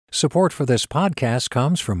Support for this podcast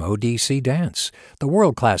comes from ODC Dance. The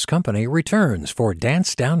world-class company returns for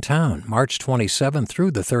Dance Downtown, March 27th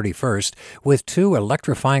through the 31st, with 2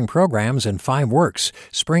 electrifying programs and 5 works,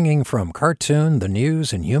 springing from cartoon, the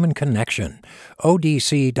news, and human connection.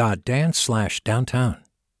 odc.dance/downtown.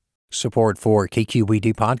 Support for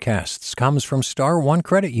KQED podcasts comes from Star One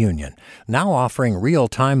Credit Union, now offering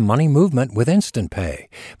real-time money movement with Instant Pay.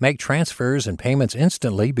 Make transfers and payments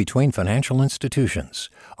instantly between financial institutions,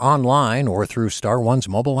 online or through Star One's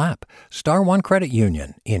mobile app. Star One Credit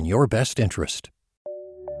Union, in your best interest.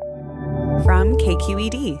 From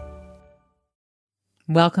KQED.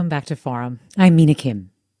 Welcome back to Forum. I'm Mina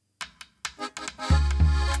Kim.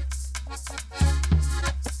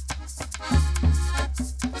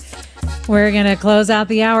 We're going to close out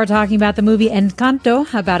the hour talking about the movie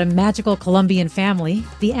Encanto, about a magical Colombian family.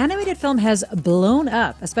 The animated film has blown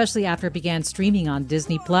up, especially after it began streaming on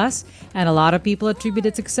Disney+. And a lot of people attribute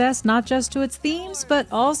its success not just to its themes, but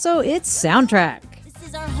also its soundtrack. This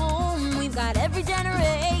is our home, we've got every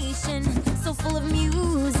generation, so full of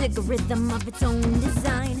music, a rhythm of its own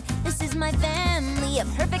design. This is my family, a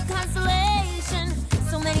perfect constellation,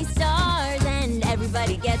 so many stars and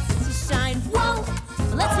everybody gets to shine. Whoa!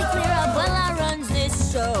 Let's be clear up while I runs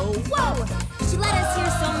this show. Whoa! She let us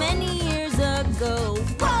here so many years ago.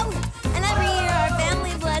 Whoa! And every year our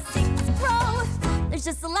family blessings grow. There's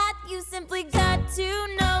just a lot you simply got to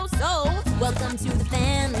know. So, welcome to the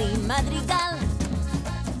family Madrigal.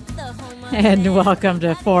 And welcome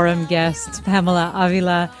to Forum guests Pamela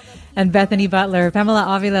Avila and Bethany Butler.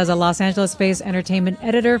 Pamela Avila is a Los Angeles-based entertainment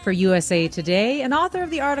editor for USA Today and author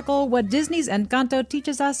of the article, What Disney's Encanto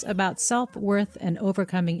Teaches Us About Self-Worth and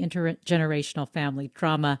Overcoming Intergenerational Family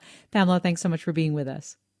Trauma. Pamela, thanks so much for being with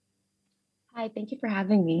us. Hi, thank you for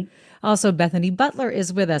having me. Also, Bethany Butler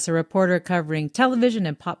is with us, a reporter covering television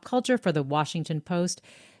and pop culture for The Washington Post.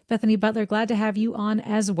 Bethany Butler, glad to have you on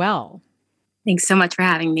as well. Thanks so much for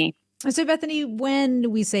having me. So, Bethany, when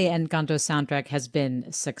we say Encanto's soundtrack has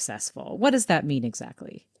been successful, what does that mean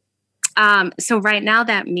exactly? So right now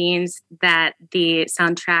that means that the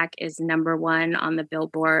soundtrack is #1 on the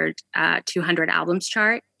Billboard 200 albums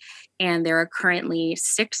chart. And there are currently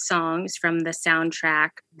 6 songs from the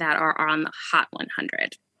soundtrack that are on the Hot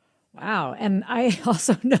 100. Wow. And I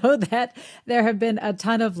also know that there have been a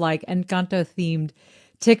ton of Encanto-themed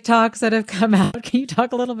TikToks that have come out. Can you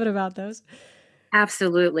talk a little bit about those?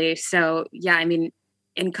 Absolutely. So, yeah, I mean,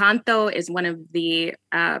 Encanto is one of the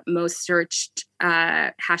most searched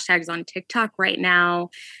hashtags on TikTok right now.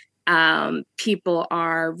 People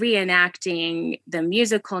are reenacting the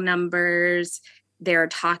musical numbers. They're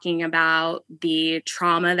talking about the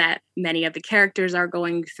trauma that many of the characters are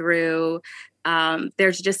going through.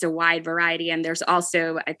 There's just a wide variety. And there's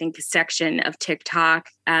also, I think, a section of TikTok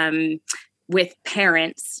with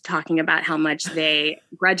parents talking about how much they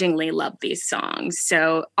grudgingly love these songs.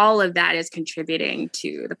 So all of that is contributing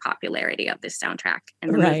to the popularity of this soundtrack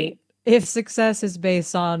and the movie. If success is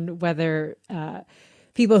based on whether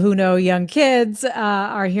people who know young kids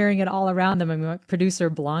are hearing it all around them. I mean, producer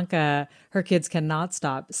Blanca, her kids cannot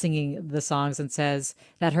stop singing the songs and says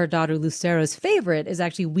that her daughter Lucero's favorite is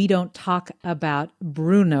actually We Don't Talk About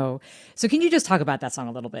Bruno. So can you just talk about that song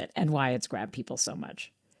a little bit and why it's grabbed people so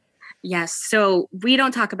much? Yes. So We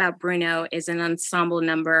Don't Talk About Bruno is an ensemble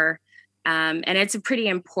number, and it's a pretty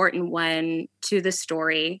important one to the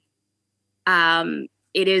story.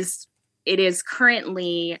 It is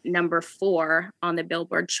currently #4 on the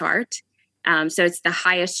Billboard chart. So it's the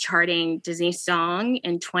highest charting Disney song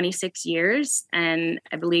in 26 years. And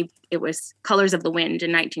I believe it was Colors of the Wind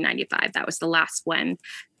in 1995. That was the last one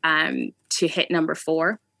to hit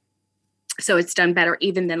 #4. So it's done better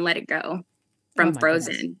even than Let It Go from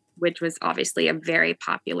Frozen. Goodness. Which was obviously a very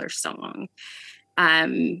popular song.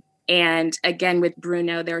 And again, with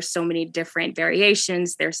Bruno, there are so many different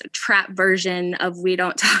variations. There's a trap version of We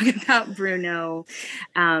Don't Talk About Bruno.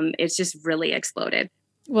 It's just really exploded.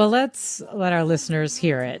 Well, let's let our listeners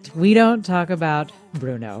hear it. We Don't Talk About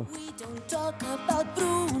Bruno. We don't talk about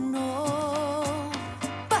Bruno,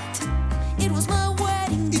 but it was my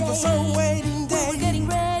wedding day. It was our wedding day. We were getting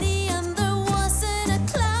ready and there wasn't a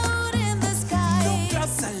cloud in the sky. No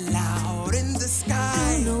clouds allowed in the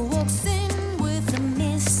sky. Bruno walks in with a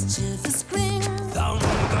mischievous grin.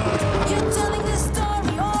 You're telling this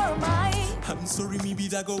story or am I? I'm sorry, mi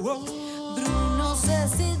vida go wrong. Bruno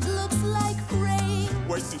says it looks like rain.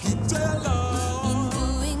 Why did he tell us? In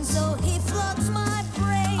doing so, he floods my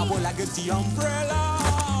brain. I will like the umbrella.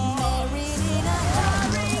 Married in a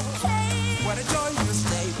hurricane. What a joyous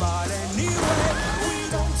day, but anyway, we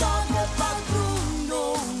don't talk about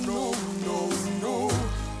Bruno, no.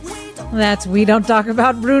 We don't That's We Don't Talk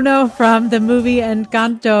About Bruno from the movie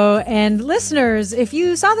Encanto. And listeners, if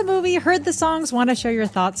you saw the movie, heard the songs, want to share your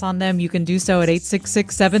thoughts on them, you can do so at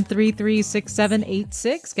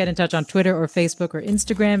 866-733-6786. Get in touch on Twitter or Facebook or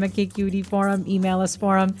Instagram at KQED Forum. Email us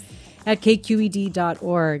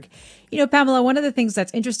forum@kqed.org. You know, Pamela, one of the things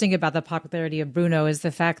that's interesting about the popularity of Bruno is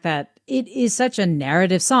the fact that it is such a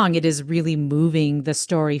narrative song. It is really moving the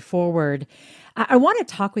story forward. I want to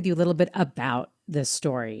talk with you a little bit about the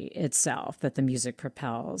story itself that the music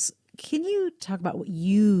propels. Can you talk about what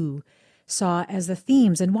you saw as the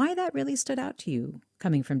themes and why that really stood out to you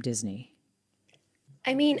coming from Disney?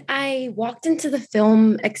 I mean, I walked into the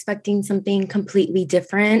film expecting something completely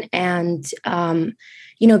different. And,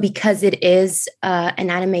 because it is an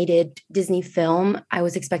animated Disney film, I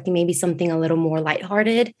was expecting maybe something a little more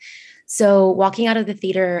lighthearted. So walking out of the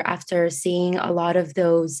theater after seeing a lot of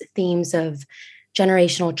those themes of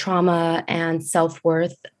generational trauma and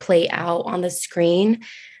self-worth play out on the screen,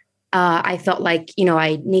 I felt like,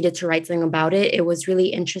 I needed to write something about it. It was really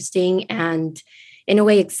interesting and in a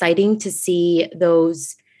way exciting to see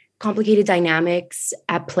those complicated dynamics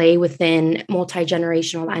at play within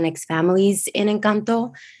multi-generational Latinx families in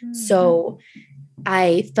Encanto. Mm-hmm. So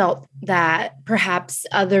I felt that perhaps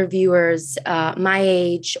other viewers my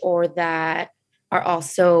age or that are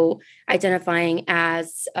also identifying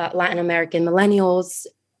as Latin American millennials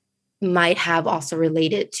might have also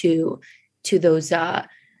related to those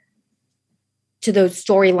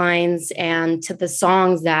storylines and to the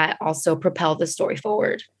songs that also propel the story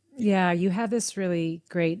forward. Yeah, you have this really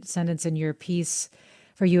great sentence in your piece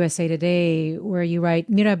for USA Today where you write,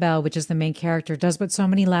 Mirabel, which is the main character, does what so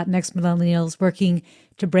many Latinx millennials working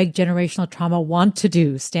to break generational trauma want to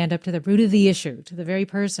do, stand up to the root of the issue, to the very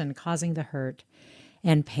person causing the hurt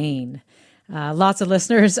and pain. Lots of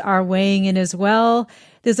listeners are weighing in as well.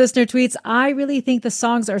 This listener tweets, I really think the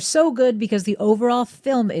songs are so good because the overall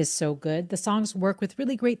film is so good. The songs work with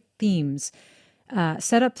really great themes,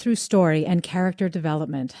 set up through story and character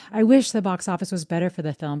development. I wish the box office was better for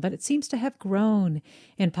the film, but it seems to have grown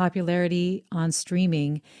in popularity on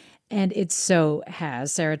streaming. And it so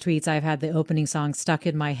has. Sarah tweets, I've had the opening song stuck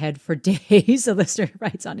in my head for days. A listener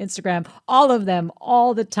writes on Instagram, all of them,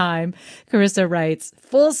 all the time. Carissa writes,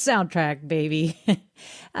 full soundtrack, baby.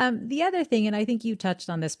 The other thing, and I think you touched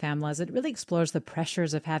on this, Pamela, is it really explores the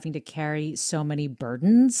pressures of having to carry so many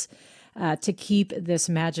burdens to keep this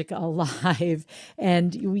magic alive.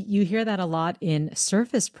 And you hear that a lot in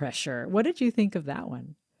Surface Pressure. What did you think of that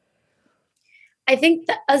one? I think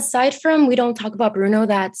that aside from We Don't Talk About Bruno,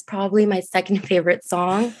 that's probably my second favorite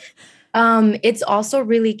song. It's also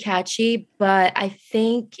really catchy, but I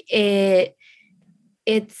think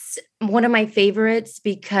it's one of my favorites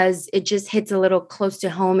because it just hits a little close to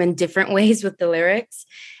home in different ways with the lyrics.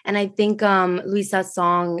 And I think Luisa's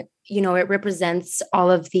song, it represents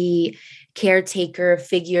all of the caretaker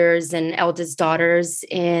figures and eldest daughters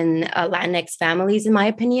in Latinx families, in my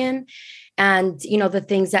opinion. And, the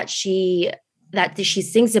things that she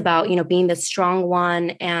sings about, being the strong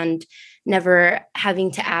one and never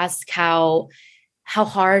having to ask how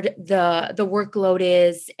hard the workload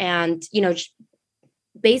is. And,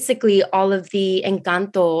 basically all of the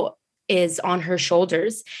encanto is on her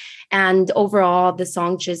shoulders. And overall, the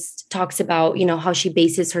song just talks about, how she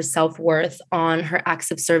bases her self-worth on her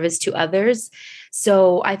acts of service to others.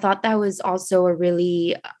 So I thought that was also a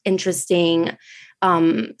really interesting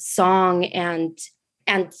song and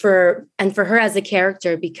for her as a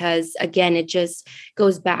character, because again, it just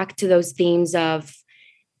goes back to those themes of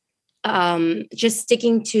just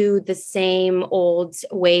sticking to the same old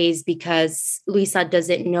ways because Luisa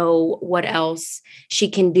doesn't know what else she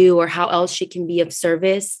can do or how else she can be of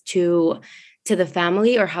service to the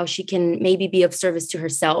family, or how she can maybe be of service to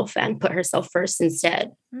herself and put herself first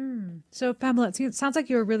instead. So Pamela, it sounds like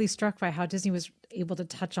you were really struck by how Disney was able to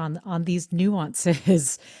touch on these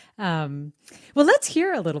nuances. Well, let's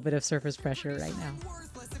hear a little bit of Surface Pressure right now.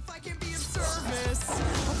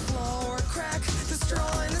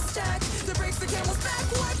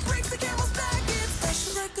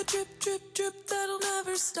 That'll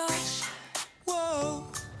never stop. Whoa.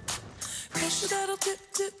 Pressure that'll tip,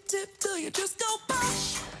 tip, tip till you just go pop.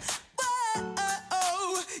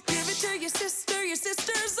 Whoa. Give it to your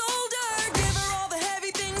sister's older. Give her all the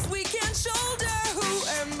heavy things we can shoulder. Who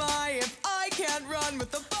am I if I can't run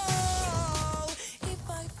with the ball? If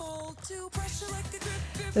I fall to pressure like a grip.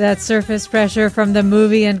 That's Surface Pressure from the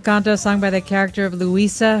movie Encanto, sung by the character of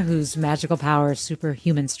Luisa, whose magical power is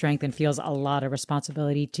superhuman strength and feels a lot of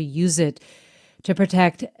responsibility to use it to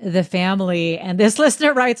protect the family. And this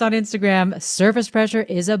listener writes on Instagram, Surface Pressure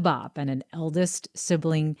is a bop and an eldest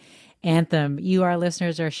sibling anthem. You, our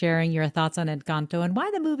listeners, are sharing your thoughts on Encanto and why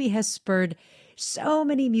the movie has spurred so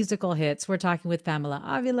many musical hits. We're talking with Pamela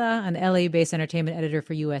Avila, an LA-based entertainment editor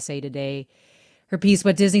for USA Today. Her piece,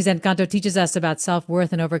 What Disney's Encanto Teaches Us About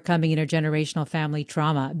Self-Worth and Overcoming Intergenerational Family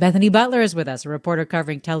Trauma. Bethany Butler is with us, a reporter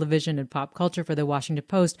covering television and pop culture for The Washington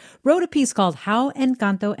Post, wrote a piece called How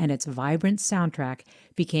Encanto and Its Vibrant Soundtrack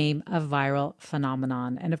Became a Viral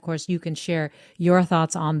Phenomenon. And of course, you can share your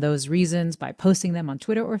thoughts on those reasons by posting them on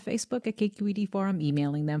Twitter or Facebook at KQED Forum,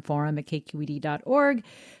 emailing them forum@kqed.org,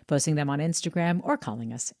 posting them on Instagram, or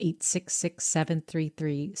calling us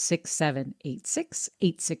 866-733-6786,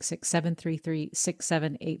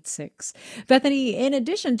 866-733-6786. Bethany, in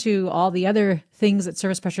addition to all the other things that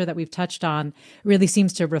service pressure that we've touched on really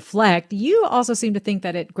seems to reflect, you also seem to think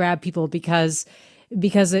that it grabbed people because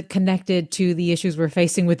it connected to the issues we're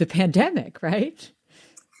facing with the pandemic, right?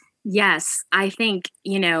 Yes, I think,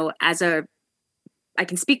 I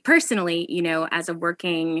can speak personally, as a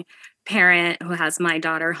working parent who has my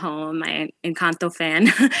daughter home, my Encanto fan,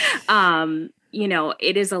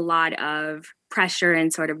 it is a lot of pressure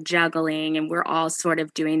and sort of juggling, and we're all sort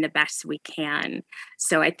of doing the best we can.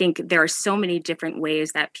 So I think there are so many different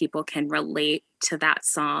ways that people can relate to that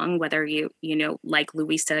song, whether like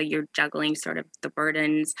Luisa, you're juggling sort of the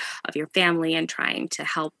burdens of your family and trying to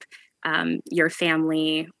help your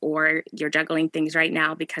family, or you're juggling things right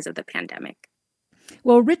now because of the pandemic.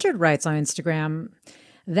 Well, Richard writes on Instagram,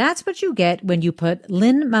 that's what you get when you put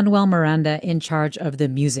Lin-Manuel Miranda in charge of the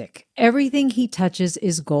music. Everything he touches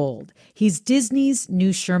is gold. He's Disney's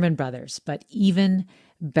new Sherman Brothers, but even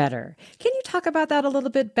better. Can you talk about that a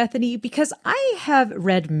little bit, Bethany? Because I have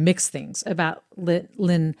read mixed things about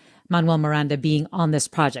Lin-Manuel Miranda being on this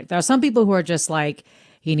project. There are some people who are just like,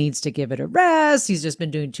 he needs to give it a rest. He's just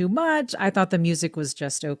been doing too much. I thought the music was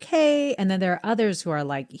just okay. And then there are others who are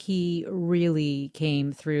like, he really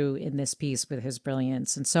came through in this piece with his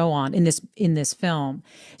brilliance and so on in this film.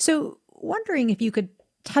 So wondering if you could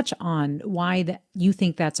touch on why you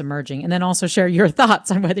think that's emerging, and then also share your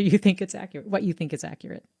thoughts on whether you think it's accurate, what you think is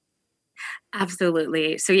accurate.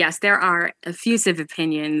 Absolutely. So yes, there are effusive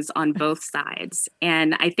opinions on both sides.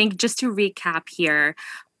 And I think just to recap here,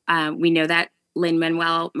 we know that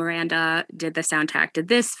Lin-Manuel Miranda did the soundtrack to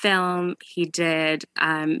this film. He did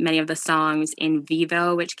many of the songs in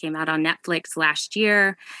Vivo, which came out on Netflix last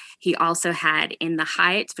year. He also had In the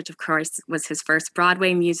Heights, which of course was his first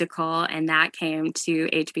Broadway musical, and that came to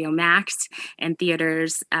HBO Max and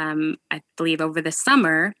theaters, I believe, over the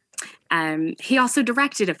summer. He also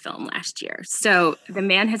directed a film last year. So the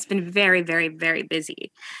man has been very, very, very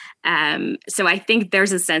busy. So I think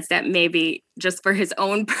there's a sense that maybe just for his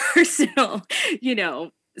own personal,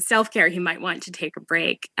 self-care, he might want to take a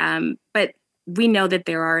break. But we know that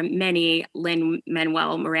there are many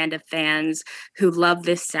Lin-Manuel Miranda fans who love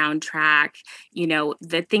this soundtrack.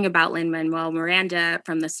 The thing about Lin-Manuel Miranda,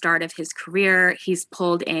 from the start of his career, he's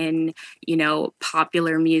pulled in,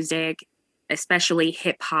 popular music, especially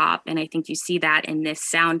hip hop. And I think you see that in this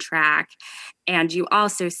soundtrack. And you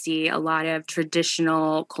also see a lot of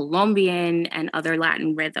traditional Colombian and other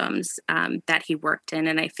Latin rhythms that he worked in.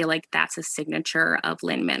 And I feel like that's a signature of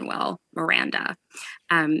Lin-Manuel Miranda.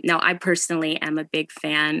 Now, I personally am a big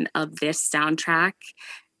fan of this soundtrack.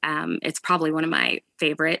 It's probably one of my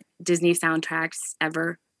favorite Disney soundtracks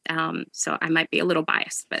ever. So I might be a little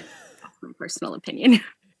biased, but that's my personal opinion.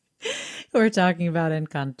 We're talking about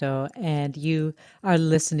Encanto, and you are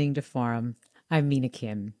listening to Forum. I'm Mina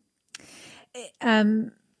Kim.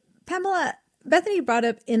 Pamela, Bethany brought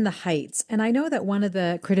up In the Heights, and I know that one of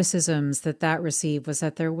the criticisms that received was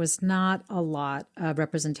that there was not a lot of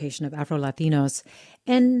representation of Afro-Latinos.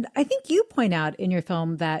 And I think you point out in your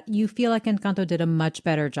film that you feel like Encanto did a much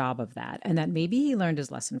better job of that, and that maybe he learned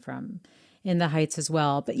his lesson from In the Heights as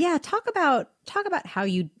well. But yeah, talk about how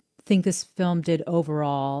you think this film did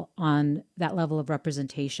overall on that level of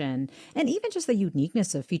representation, and even just the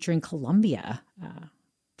uniqueness of featuring Colombia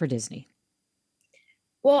for Disney.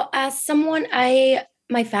 Well, as someone,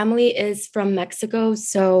 my family is from Mexico,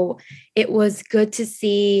 so it was good to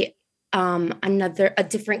see a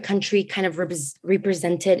different country kind of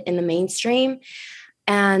represented in the mainstream.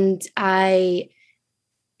 And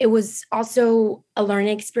it was also a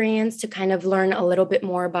learning experience to kind of learn a little bit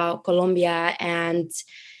more about Colombia and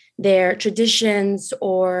their traditions,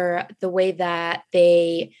 or the way that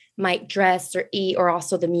they might dress or eat, or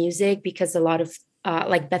also the music, because a lot of,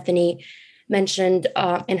 like Bethany mentioned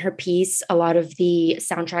in her piece, a lot of the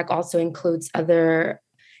soundtrack also includes other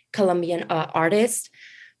Colombian artists.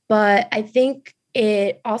 But I think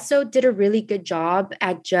it also did a really good job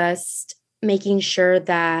at just making sure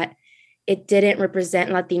that it didn't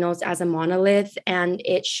represent Latinos as a monolith, and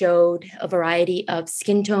it showed a variety of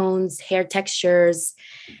skin tones, hair textures,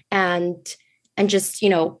 and just,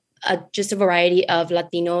 just a variety of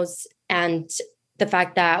Latinos, and the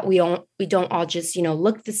fact that we don't all just,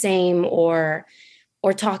 look the same or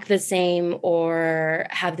talk the same or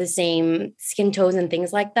have the same skin tones and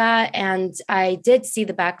things like that. And I did see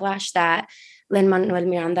the backlash that Lin-Manuel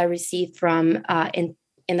Miranda received from in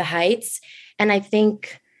the Heights. And I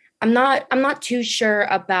think I'm not too sure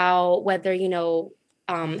about whether,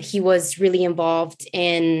 he was really involved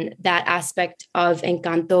in that aspect of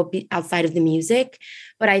Encanto outside of the music.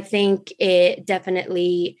 But I think it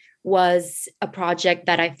definitely was a project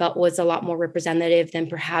that I felt was a lot more representative than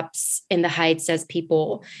perhaps In the Heights, as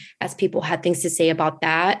people had things to say about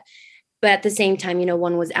that. But at the same time,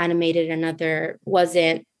 one was animated, another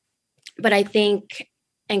wasn't. But I think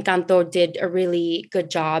Encanto did a really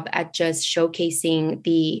good job at just showcasing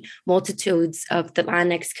the multitudes of the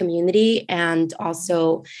Latinx community, and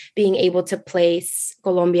also being able to place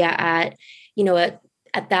Colombia at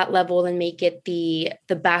that level and make it the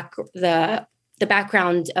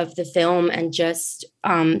background of the film, and just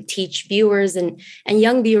teach viewers and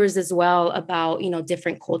young viewers as well about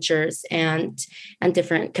different cultures and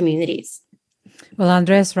different communities. Well,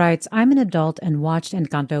 Andres writes, I'm an adult and watched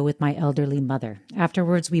Encanto with my elderly mother.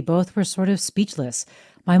 Afterwards, we both were sort of speechless.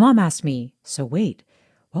 My mom asked me, so wait,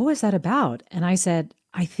 what was that about? And I said,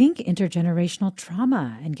 I think intergenerational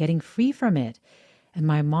trauma and getting free from it. And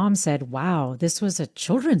my mom said, wow, this was a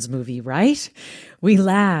children's movie, right? We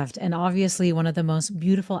laughed. And obviously, one of the most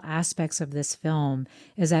beautiful aspects of this film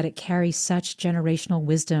is that it carries such generational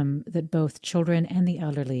wisdom that both children and the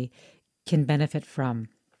elderly can benefit from.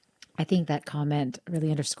 I think that comment really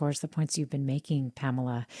underscores the points you've been making,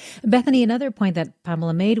 Pamela. Bethany, another point that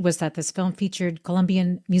Pamela made was that this film featured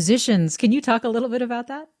Colombian musicians. Can you talk a little bit about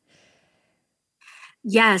that?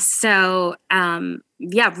 Yes. So,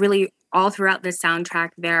 really all throughout the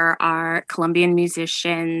soundtrack, there are Colombian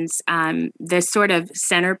musicians. This sort of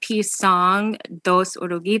centerpiece song, Dos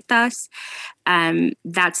Oruguitas,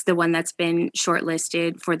 that's the one that's been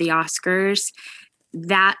shortlisted for the Oscars.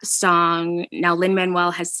 That song, now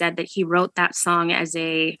Lin-Manuel has said that he wrote that song as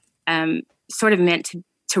a sort of meant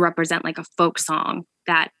to represent like a folk song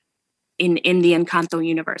that in the Encanto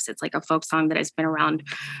universe, it's like a folk song that has been around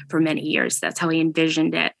for many years. That's how he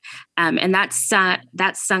envisioned it. And that's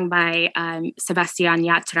sung by Sebastián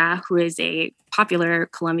Yatra, who is a popular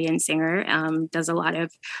Colombian singer, does a lot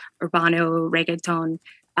of urbano reggaeton.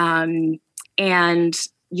 And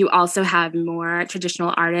you also have more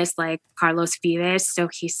traditional artists like Carlos Vives. So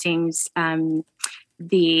he sings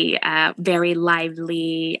the very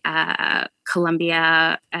lively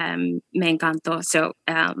Colombia Me Encantó. So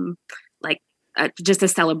just a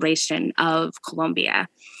celebration of Colombia.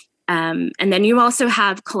 And then you also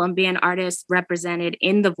have Colombian artists represented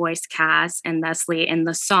in the voice cast and thusly in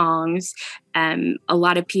the songs. A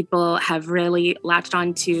lot of people have really latched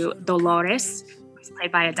on to Dolores, who's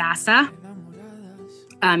played by Adasa.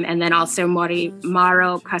 And then also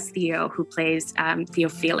Mauro Castillo, who plays Theo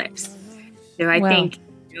Felix. So I think,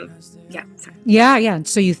 yeah. Sorry. Yeah.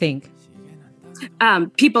 So you think?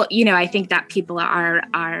 People, I think that people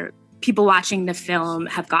people watching the film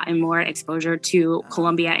have gotten more exposure to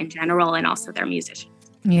Colombia in general and also their musicians.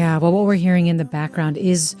 Yeah, well, what we're hearing in the background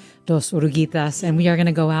is Dos Oruguitas, and we are going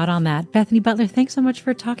to go out on that. Bethany Butler, thanks so much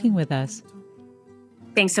for talking with us.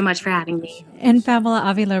 Thanks so much for having me. And Pamela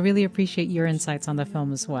Avila, really appreciate your insights on the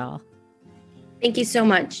film as well. Thank you so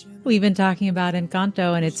much. We've been talking about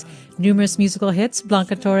Encanto and its numerous musical hits.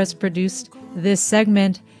 Blanca Torres produced this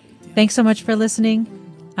segment. Thanks so much for listening.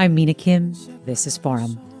 I'm Mina Kim. This is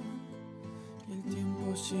Forum.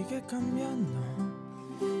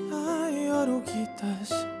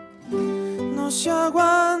 No se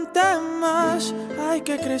aguante más, hay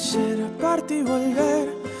que crecer, aparte y volver.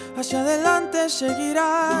 Hacia adelante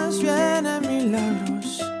seguirás, vienen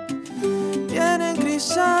milagros, vienen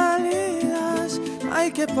crisálidas.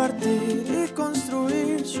 Hay que partir y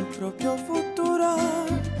construir su propio futuro.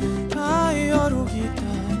 Hay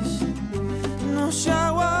oruguitas, no se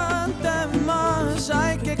aguante más,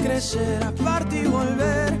 hay que crecer, aparte y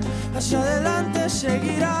volver. Hacia adelante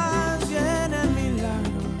seguirás, vienen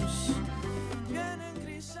milagros, vienen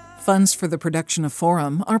crisálidas. Funds for the production of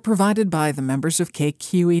Forum are provided by the members of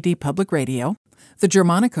KQED Public Radio, the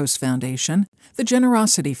Germanicos Foundation, the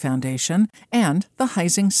Generosity Foundation, and the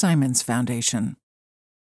Heising-Simons Foundation.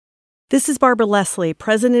 This is Barbara Leslie,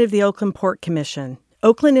 President of the Oakland Port Commission.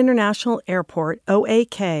 Oakland International Airport,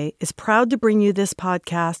 OAK, is proud to bring you this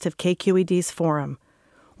podcast of KQED's Forum.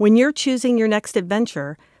 When you're choosing your next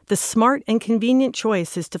adventure, The smart and convenient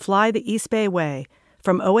choice is to fly the East Bay Way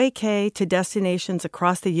from OAK to destinations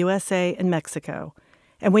across the USA and Mexico.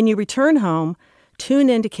 And when you return home, tune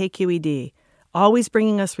in to KQED, always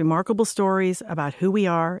bringing us remarkable stories about who we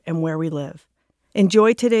are and where we live.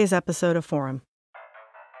 Enjoy today's episode of Forum.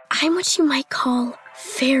 I'm what you might call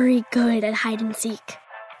very good at hide and seek.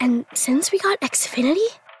 And since we got Xfinity,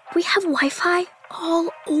 we have Wi-Fi all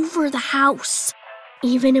over the house,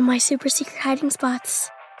 even in my super secret hiding spots.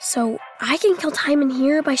 So I can kill time in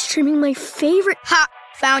here by streaming my favorite... Ha!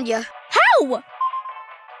 Found you. How?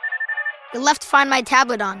 You left Find My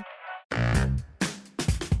tablet on.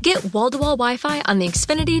 Get wall-to-wall Wi-Fi on the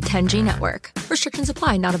Xfinity 10G network. Restrictions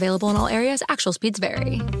apply. Not available in all areas. Actual speeds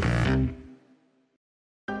vary.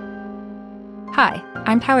 Hi,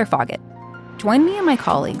 I'm Tyler Foggett. Join me and my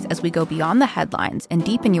colleagues as we go beyond the headlines and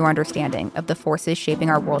deepen your understanding of the forces shaping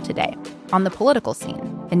our world today on The Political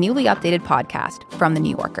Scene, a newly updated podcast from The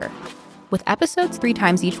New Yorker. With episodes 3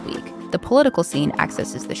 times each week, The Political Scene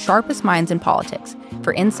accesses the sharpest minds in politics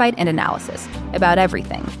for insight and analysis about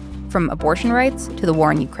everything, from abortion rights to the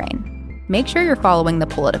war in Ukraine. Make sure you're following The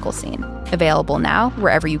Political Scene, available now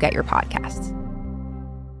wherever you get your podcasts.